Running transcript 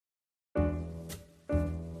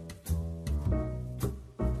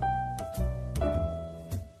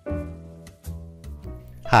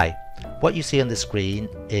Hi, what you see on the screen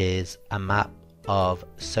is a map of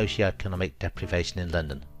socioeconomic deprivation in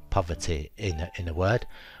London, poverty in a word.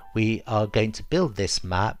 We are going to build this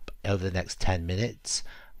map over the next 10 minutes.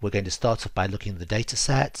 We're going to start off by looking at the data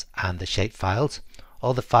set and the shapefiles.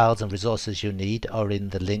 All the files and resources you need are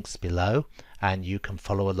in the links below, and you can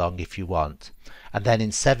follow along if you want. And then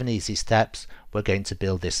in 7 easy steps we're going to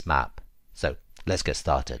build this map. So let's get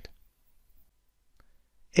started.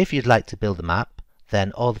 If you'd like to build a map,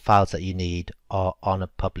 then all the files that you need are on a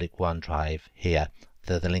public OneDrive here.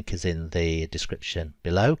 The link is in the description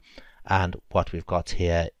below, and what we've got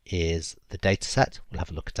here is the dataset. We'll have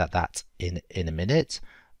a look at that in a minute,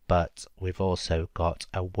 but we've also got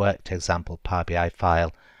a worked example Power BI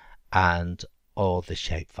file and all the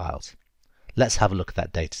shape files. Let's have a look at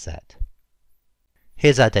that dataset.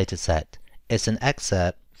 Here's our dataset. It's an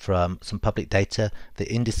excerpt from some public data,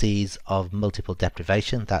 the indices of multiple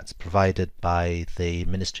deprivation that's provided by the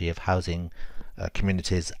Ministry of Housing,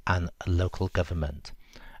 Communities and Local Government.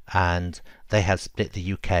 And they have split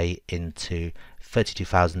the UK into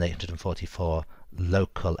 32,844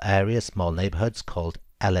 local areas, small neighbourhoods called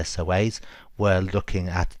LSOAs. We're looking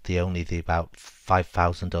at only the about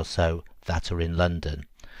 5,000 or so that are in London.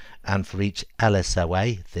 And for each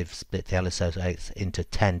LSOA, they've split the LSOAs into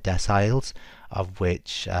 10 deciles, of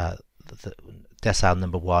which the decile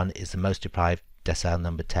number 1 is the most deprived, decile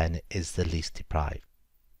number 10 is the least deprived.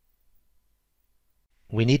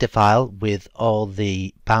 We need a file with all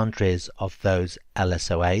the boundaries of those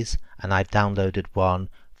LSOAs, and I've downloaded one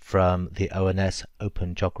from the ONS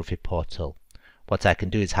Open Geography portal. What I can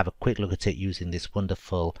do is have a quick look at it using this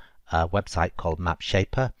wonderful website called Map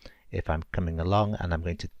Shaper. If I'm coming along and I'm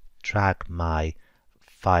going to drag my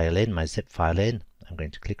file in, my zip file in, I'm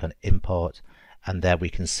going to click on import, and there we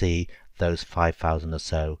can see those 5,000 or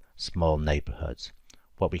so small neighbourhoods.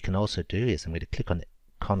 What we can also do is I'm going to click on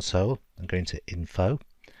console and go into info,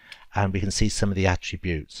 and we can see some of the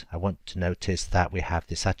attributes. I want to notice that we have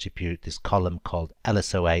this attribute, this column called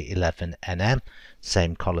LSOA 11NM,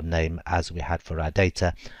 same column name as we had for our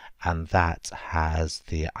data, and that has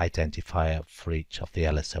the identifier for each of the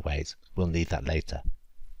LSOAs. We'll need that later.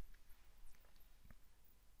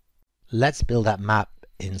 Let's build that map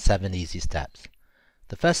in 7 easy steps.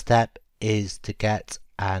 The first step is to get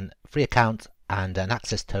a free account and an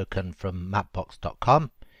access token from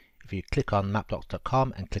mapbox.com. If you click on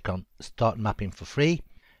mapbox.com and click on Start Mapping for free,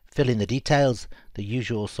 fill in the details, the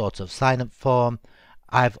usual sort of sign-up form.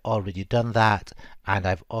 I've already done that, and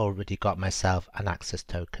I've already got myself an access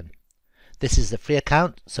token. This is a free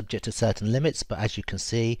account subject to certain limits, but as you can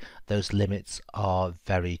see, those limits are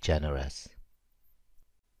very generous.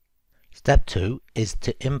 Step 2 is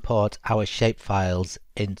to import our shapefiles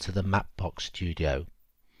into the Mapbox Studio.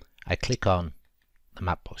 I click on the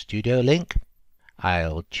Mapbox Studio link.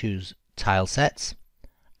 I'll choose tile sets,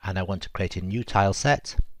 and I want to create a new tile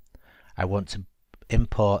set. I want to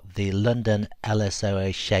import the London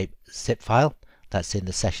LSOA shape zip file that's in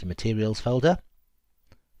the session materials folder.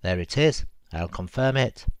 There it is. I'll confirm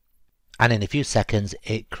it, and in a few seconds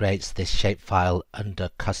it creates this shapefile under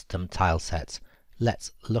custom tile sets.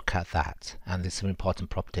 Let's look at that, and there's some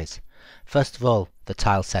important properties. First of all, the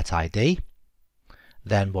tile set ID.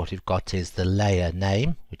 Then what we've got is the layer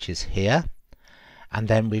name, which is here, and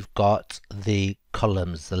then we've got the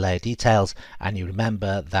columns, the layer details, and you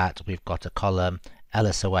remember that we've got a column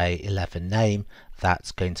LSOA 11 name.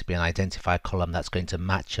 That's going to be an identifier column that's going to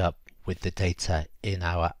match up with the data in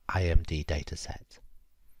our IMD dataset.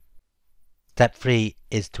 Step 3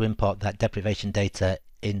 is to import that deprivation data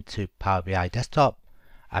into Power BI Desktop.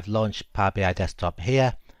 I've launched Power BI Desktop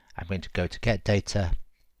here. I'm going to go to Get Data.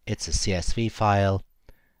 It's a CSV file.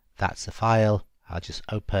 That's the file. I'll just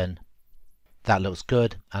open. That looks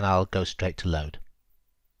good, and I'll go straight to load.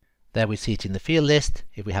 There we see it in the field list.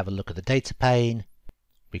 If we have a look at the data pane,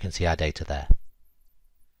 we can see our data there.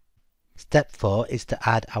 Step 4 is to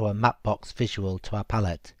add our Mapbox visual to our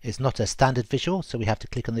palette. It's not a standard visual, so we have to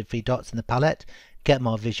click on the 3 dots in the palette, get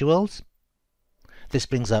more visuals. This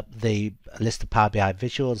brings up the list of Power BI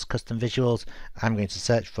visuals, custom visuals. I'm going to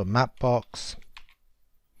search for Mapbox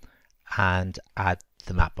and add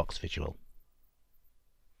the Mapbox visual.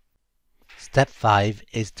 Step 5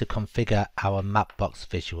 is to configure our Mapbox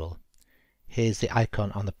visual. Here's the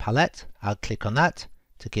icon on the palette. I'll click on that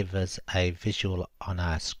to give us a visual on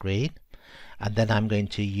our screen, and then I'm going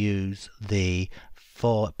to use the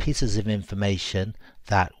 4 pieces of information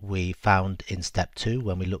that we found in step 2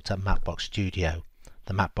 when we looked at Mapbox Studio.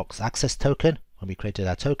 The Mapbox access token, when we created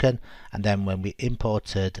our token, and then when we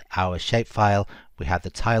imported our shapefile, we had the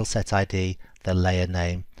tile set ID, the layer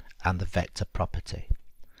name, and the vector property.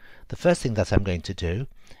 The first thing that I'm going to do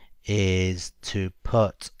is to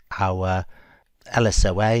put our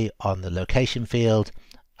LSOA on the location field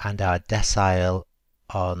and our decile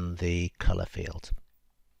on the color field.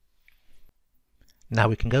 Now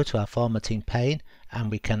we can go to our formatting pane and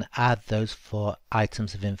we can add those 4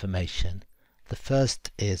 items of information. The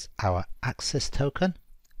first is our axis token.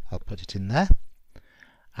 I'll put it in there.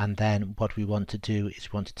 And then what we want to do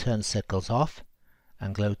is we want to turn circles off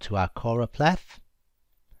and go to our choropleth,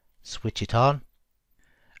 switch it on,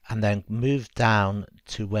 and then move down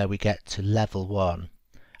to where we get to level 1.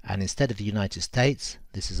 And instead of the United States,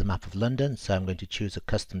 this is a map of London, so I'm going to choose a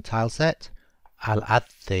custom tileset. I'll add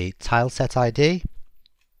the tileset ID,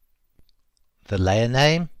 the layer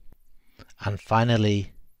name, and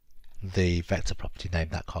finally the vector property name,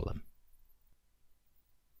 that column.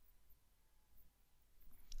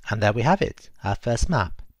 And there we have it, our first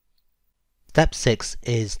map. Step 6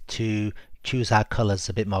 is to choose our colours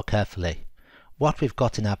a bit more carefully. What we've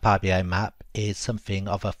got in our Power BI map is something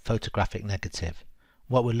of a photographic negative.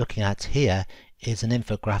 What we're looking at here is an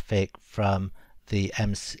infographic from the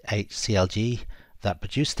MHCLG that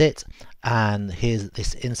produced it, and here's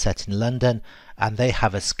this inset in London, and they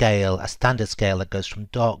have a scale, a standard scale that goes from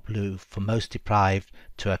dark blue for most deprived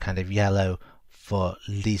to a kind of yellow for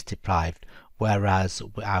least deprived, whereas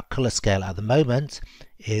our colour scale at the moment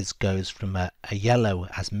goes from a yellow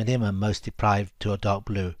as minimum most deprived to a dark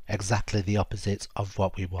blue, exactly the opposite of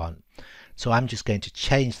what we want. So I'm just going to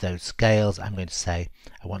change those scales. I'm going to say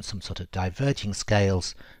I want some sort of diverging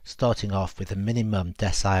scales, starting off with a minimum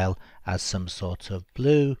decile as some sort of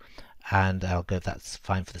blue, and I'll go, that's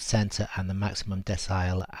fine for the center, and the maximum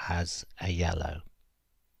decile as a yellow.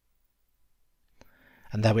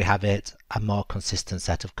 And there we have it, a more consistent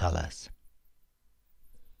set of colors.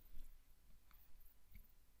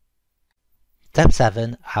 Step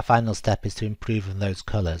 7, our final step, is to improve on those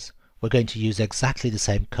colors. We're going to use exactly the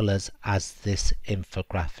same colors as this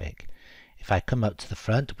infographic. If I come up to the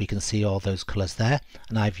front, we can see all those colors there,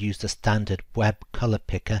 and I've used a standard web color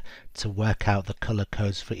picker to work out the color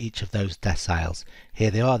codes for each of those deciles. Here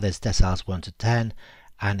they are, there's deciles 1 to 10,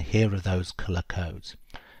 and here are those color codes.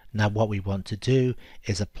 Now what we want to do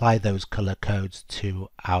is apply those color codes to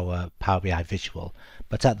our Power BI visual,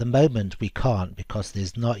 but at the moment we can't, because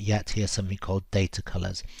there's not yet here something called data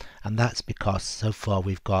colors, and that's because so far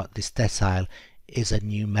we've got this decile is a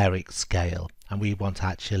numeric scale and we want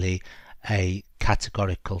actually a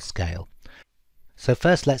categorical scale. So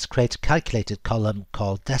first let's create a calculated column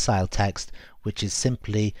called decile text, which is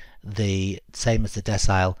simply the same as the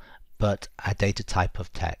decile but a data type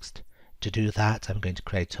of text. To do that, I'm going to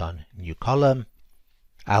create a new column.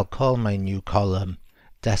 I'll call my new column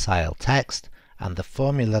decile text, and the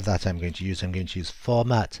formula that I'm going to use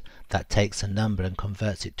format, that takes a number and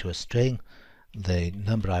converts it to a string. The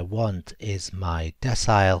number I want is my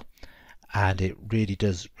decile, and it really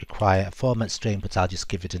does require a format string, but I'll just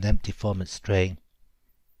give it an empty format string,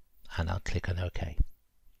 and I'll click on OK.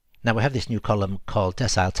 Now we have this new column called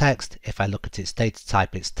decile text. If I look at its data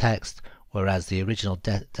type, it's text, whereas the original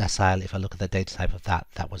decile, if I look at the data type of that,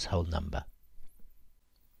 that was whole number.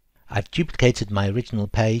 I've duplicated my original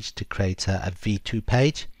page to create a V2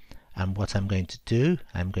 page, and what I'm going to do,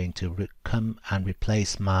 I'm going to come and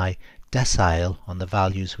replace my decile on the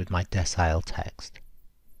values with my decile text.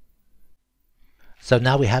 So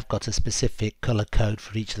now we have got a specific color code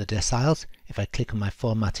for each of the deciles. If I click on my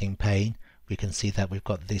formatting pane, we can see that we've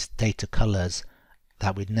got these data colors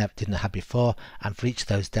that we didn't have before, and for each of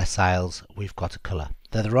those deciles we've got a color.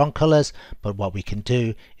 They're the wrong colors, but what we can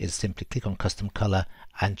do is simply click on custom color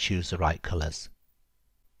and choose the right colors.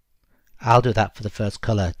 I'll do that for the first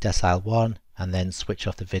color, decile 1, and then switch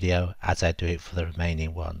off the video as I do it for the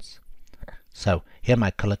remaining ones. So here are my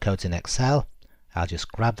color codes in Excel. I'll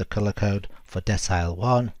just grab the color code for decile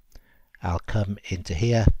 1. I'll come into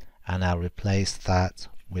here and I'll replace that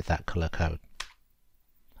with that color code.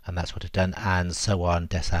 And that's what I've done, and so on.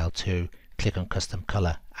 Decile 2, click on custom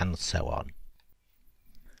color, and so on.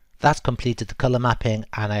 That's completed the color mapping,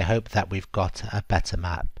 and I hope that we've got a better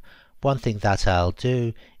map. One thing that I'll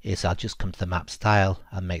do is I'll just come to the map style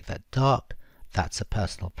and make that dark. That's a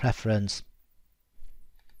personal preference,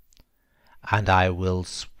 and I will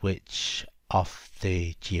switch off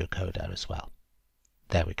the geocoder as well.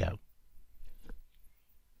 There we go.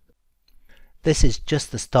 This is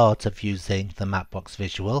just the start of using the Mapbox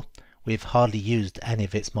visual. We've hardly used any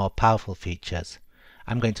of its more powerful features.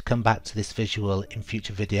 I'm going to come back to this visual in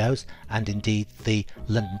future videos, and indeed the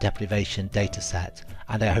London deprivation dataset,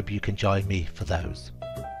 and I hope you can join me for those.